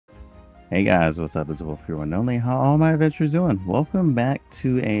Hey guys, what's up? It's Wolf, your one and only. How all my adventures doing? Welcome back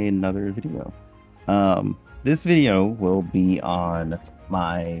to another video. This video will be on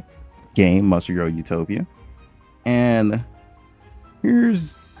my game, Monster Girl Utopia. And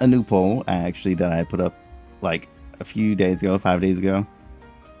here's a new poll, actually, that I put up like a few days ago, 5 days ago.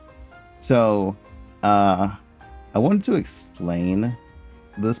 So, I wanted to explain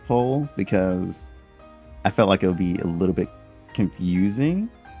this poll because I felt like it would be a little bit confusing,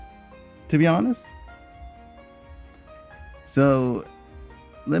 to be honest. So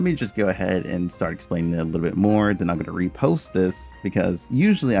let me just go ahead and start explaining it a little bit more. Then I'm going to repost this because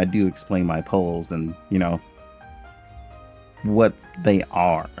usually I do explain my polls and, what they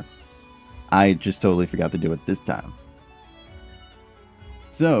are. I just totally forgot to do it this time.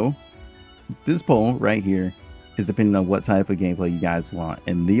 So this poll right here is depending on what type of gameplay you guys want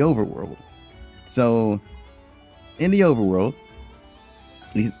in the overworld. So in the overworld,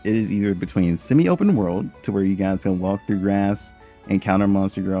 it is either between semi-open world, to where you guys can walk through grass, encounter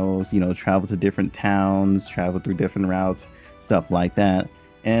monster girls, travel to different towns, travel through different routes, stuff like that.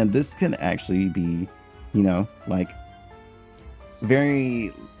 And this can actually be, like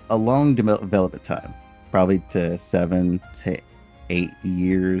a long development time, probably to 7 to 8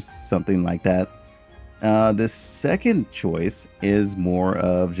 years, something like that. The second choice is more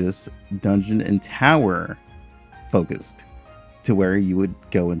of just dungeon and tower focused, to where you would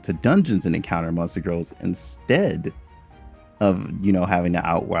go into dungeons and encounter monster girls instead of having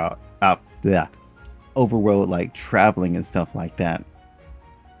to overworld, like traveling and stuff like that.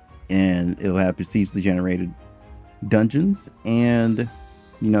 And it'll have procedurally generated dungeons, and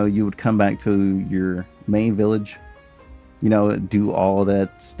you would come back to your main village, do all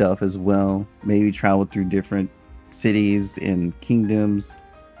that stuff as well, maybe travel through different cities and kingdoms.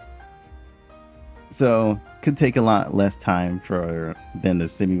 So could take a lot less time than the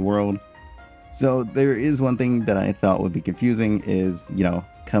semi world. So there is one thing that I thought would be confusing is,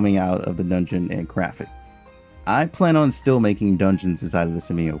 coming out of the dungeon and crafting. I plan on still making dungeons inside of the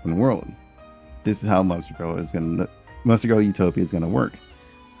semi-open world. This is how Monster Girl Utopia is gonna work.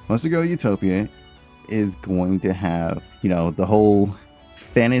 Monster Girl Utopia is going to have, the whole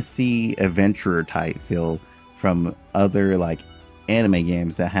fantasy adventurer type feel from other like anime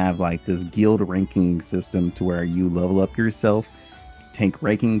games that have like this guild ranking system, to where you level up yourself, take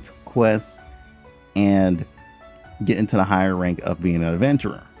ranking quests, and get into the higher rank of being an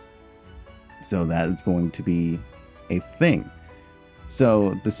adventurer. So that is going to be a thing.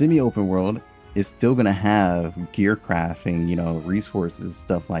 So the semi-open world is still going to have gear crafting, resources,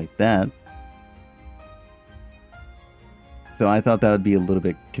 stuff like that. So I thought that would be a little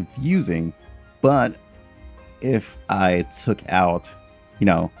bit confusing, but if I took out,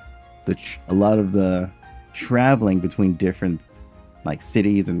 a lot of the traveling between different like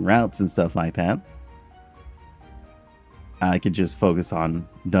cities and routes and stuff like that, I could just focus on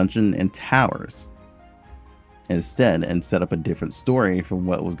dungeon and towers instead, and set up a different story from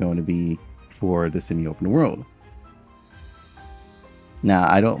what was going to be for the semi-open world. Now,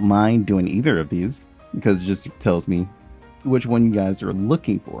 I don't mind doing either of these because it just tells me which one you guys are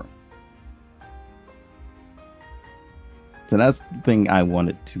looking for. So that's the thing I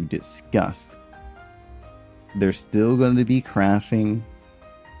wanted to discuss. There's still going to be crafting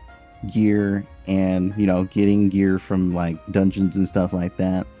gear and, getting gear from like dungeons and stuff like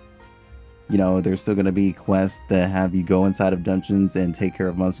that. There's still going to be quests that have you go inside of dungeons and take care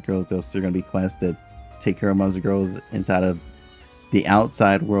of monster girls. There's still going to be quests that take care of monster girls inside of the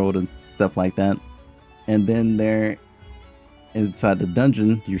outside world and stuff like that. And then there, inside the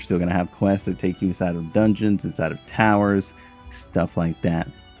dungeon, you're still going to have quests that take you inside of dungeons, inside of towers, stuff like that,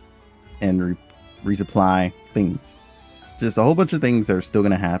 and resupply things. Just a whole bunch of things are still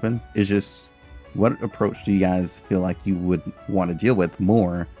going to happen. It's just, what approach do you guys feel like you would want to deal with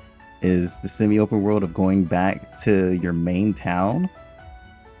more? Is the semi-open world of going back to your main town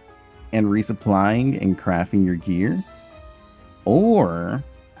and resupplying and crafting your gear? Or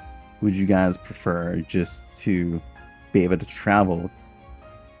would you guys prefer just to be able to travel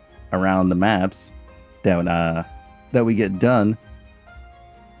around the maps that we get done,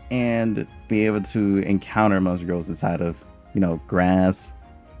 and be able to encounter monster girls inside of, grass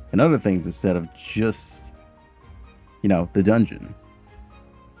and other things instead of just, the dungeon?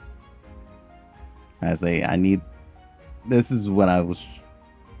 This is what I was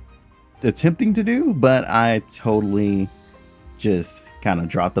attempting to do, but I totally just kind of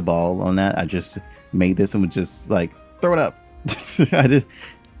dropped the ball on that. I just made this and would just like throw it up.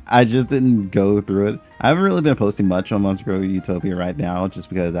 I just didn't go through it. I haven't really been posting much on Monster Girl Utopia right now, just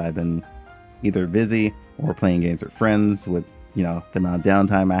because I've been either busy or playing games with friends with you know, the amount of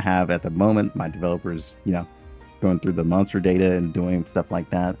downtime I have at the moment. My developers, you know, going through the monster data and doing stuff like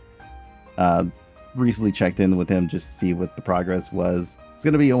that. Recently checked in with him just to see what the progress was. It's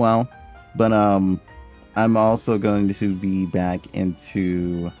gonna be a while, but I'm also going to be back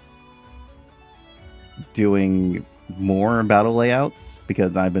into doing more battle layouts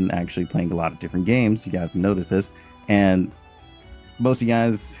because I've been actually playing a lot of different games. You guys have noticed this, and most of you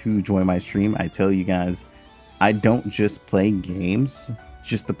guys who join my stream, I tell you guys, I don't just play games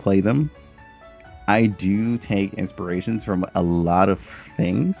just to play them. I do take inspirations from a lot of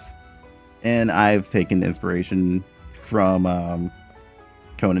things, and I've taken inspiration from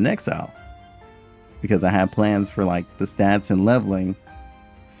Conan Exile because I have plans for like the stats and leveling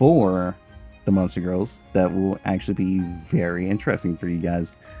for the Monster Girls that will actually be very interesting for you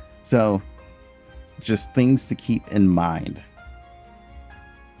guys. So just things to keep in mind,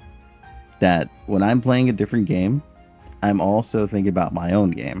 that when I'm playing a different game, I'm also thinking about my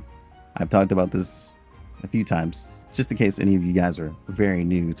own game. I've talked about this a few times, just in case any of you guys are very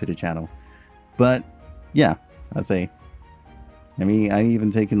new to the channel. But yeah, I say, I mean, I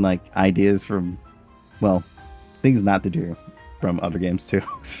even taken like ideas from, well, things not to do from other games too.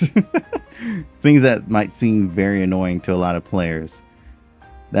 Things that might seem very annoying to a lot of players.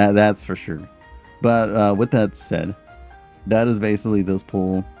 That's for sure. But with that said, that is basically this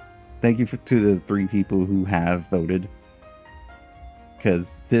poll. Thank you to the 3 people who have voted,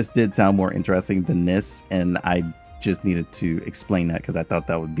 because this did sound more interesting than this, and I just needed to explain that because I thought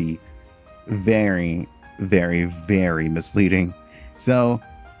that would be very, very, very misleading. So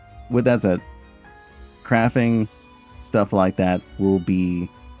with that said, crafting, stuff like that will be,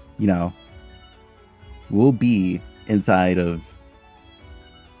 you know, will be inside of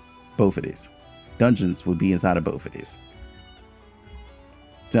both of these. Dungeons will be inside of both of these.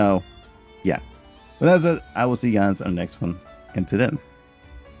 So yeah, but that's it. I will see you guys on the next one. Until then,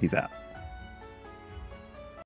 peace out.